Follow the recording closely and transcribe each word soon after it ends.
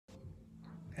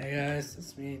Hey guys,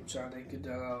 it's me, Johnny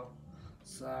Goodell.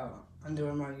 So, I'm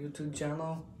doing my YouTube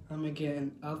channel. I'm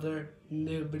making another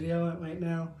new video right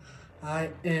now.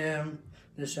 I am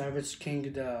the Savage King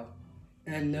Goodell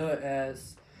and know it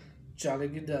as Jolly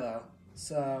Goodell.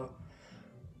 So,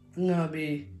 I'm gonna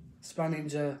be spawning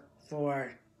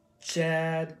for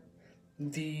Chad,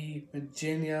 V,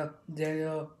 Virginia,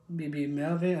 Daniel, BB,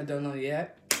 Melvin. I don't know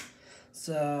yet.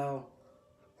 So,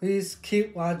 please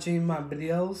keep watching my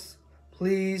videos.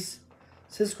 Please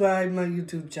subscribe my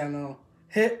YouTube channel.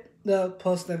 Hit the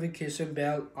post notification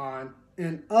bell on.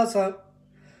 And also,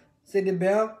 say the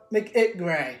bell, make it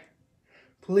gray.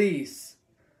 Please.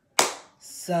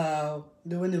 So,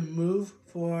 doing the move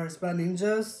for Spot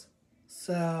Ninjas.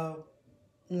 So,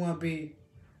 I want to be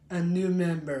a new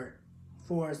member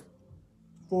for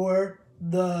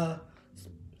the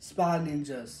Spot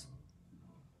Ninjas.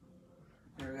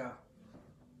 There we go.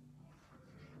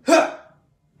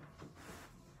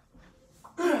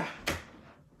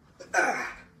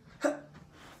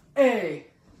 Hey!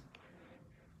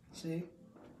 See?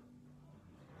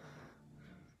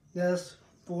 That's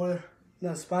for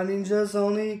the Spy Ninjas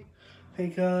only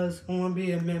because I want to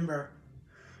be a member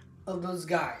of those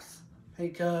guys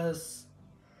because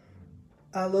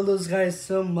I love those guys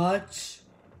so much.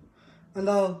 I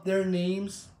know their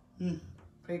names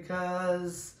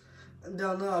because I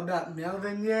don't know about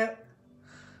Melvin yet.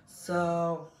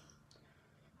 So,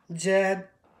 Jed,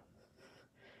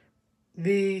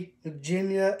 V,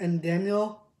 Virginia, and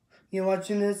Daniel, you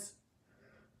watching this?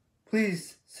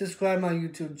 Please subscribe my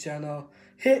YouTube channel.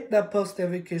 Hit that post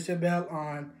notification bell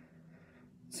on.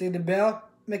 See the bell?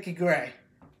 Make it gray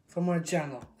for my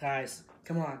channel, guys.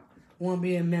 Come on. I want to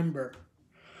be a member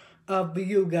of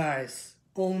you guys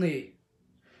only.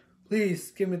 Please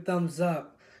give me a thumbs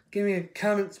up. Give me a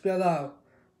comments below.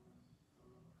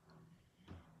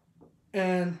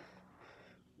 And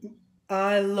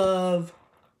I love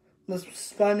the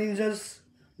Spy Ninjas,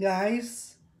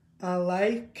 guys. I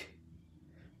like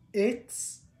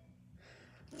it's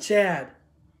Chad,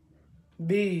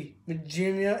 B,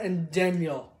 Regina, and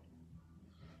Daniel.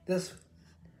 That's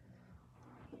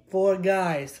 4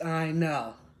 guys I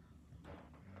know.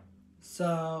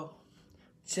 So,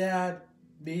 Chad,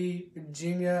 B,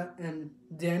 Regina, and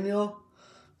Daniel,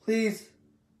 please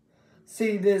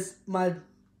see this, my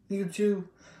YouTube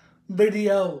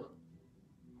video.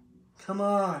 Come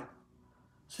on.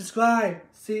 Subscribe.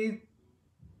 See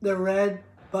the red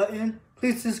button?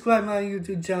 Please subscribe my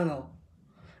YouTube channel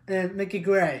and make it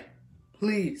gray.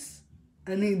 Please.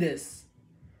 I need this.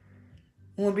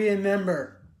 I want to be a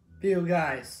member for you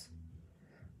guys.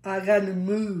 I got the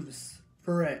moves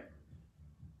for it.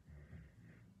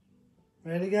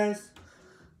 Ready, guys?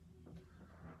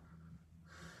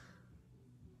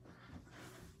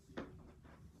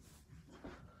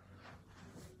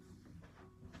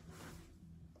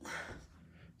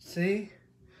 See?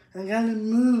 I got the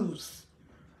moves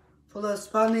for the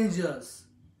Spy Ninjas.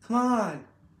 Come on.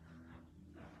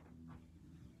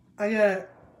 I got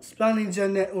Spy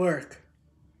Ninja Network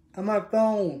on my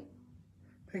phone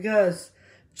because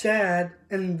Chad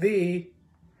and V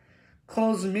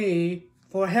calls me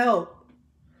for help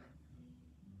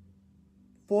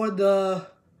for the,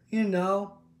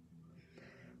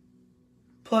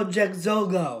 Project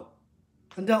Zogo.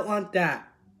 I don't want that.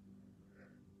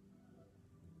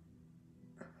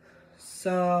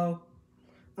 So,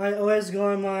 I always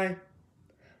go on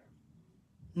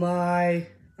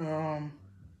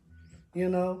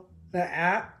the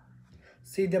app,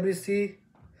 CWC,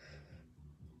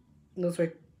 looks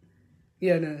like,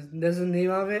 yeah, no, there's the name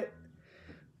of it.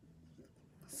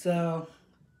 So,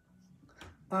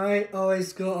 I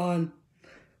always go on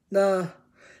the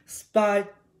Spy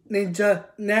Ninja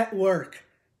Network.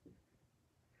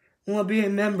 I want to be a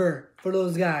member for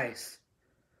those guys.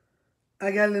 I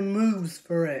got the moves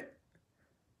for it.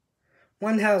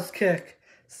 One house kick,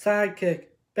 side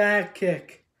kick, back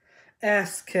kick,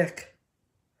 ass kick.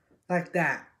 Like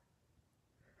that.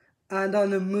 I know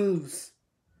the moves.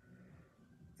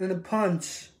 And the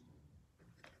punch.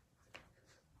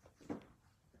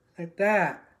 Like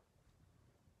that.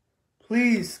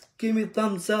 Please give me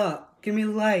thumbs up. Give me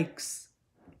likes.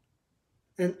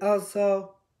 And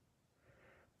also,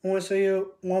 I want to show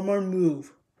you one more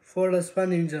move for the Spy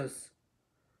Ninjas.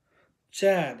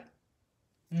 Chad,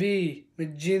 V,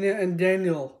 Regina, and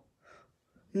Daniel.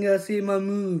 You gotta see my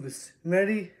moves.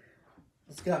 Ready?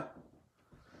 Let's go.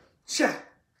 Cha,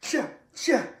 cha,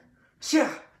 cha, cha,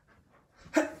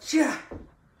 ha, cha,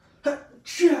 ha,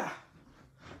 cha,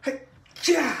 hey,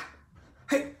 cha,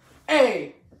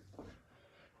 hey.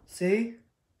 See?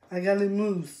 I got the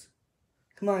moves.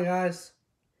 Come on, guys.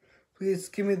 Please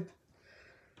give me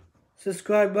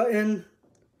subscribe button.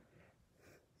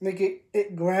 Make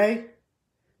it gray.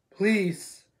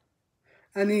 Please.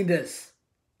 I need this.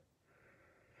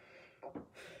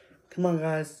 Come on,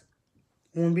 guys.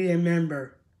 I want to be a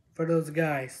member for those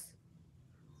guys.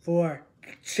 For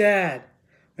Chad,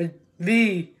 with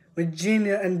V,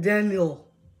 Regina, and Daniel.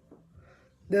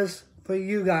 This for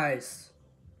you guys.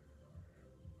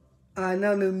 I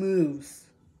know the moves.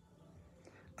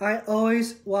 I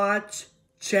always watch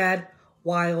Chad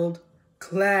Wild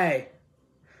Clay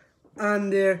on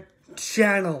their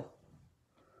channel.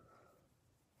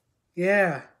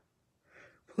 Yeah.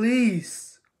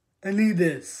 Please. I need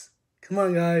this. Come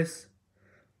on, guys.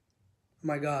 Oh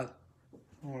my God.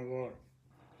 Oh my God.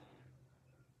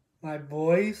 My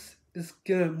voice is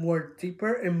getting more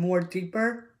deeper and more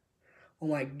deeper. Oh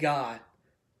my God.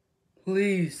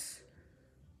 Please.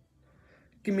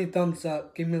 Give me thumbs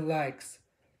up. Give me likes.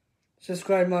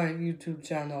 Subscribe my YouTube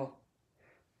channel.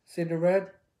 See the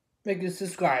red? Make it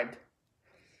subscribed.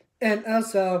 And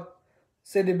also,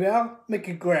 see the bell? Make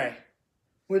it gray.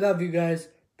 We love you guys.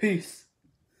 Peace.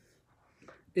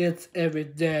 It's every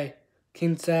day.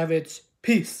 King Savage.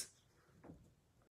 Peace.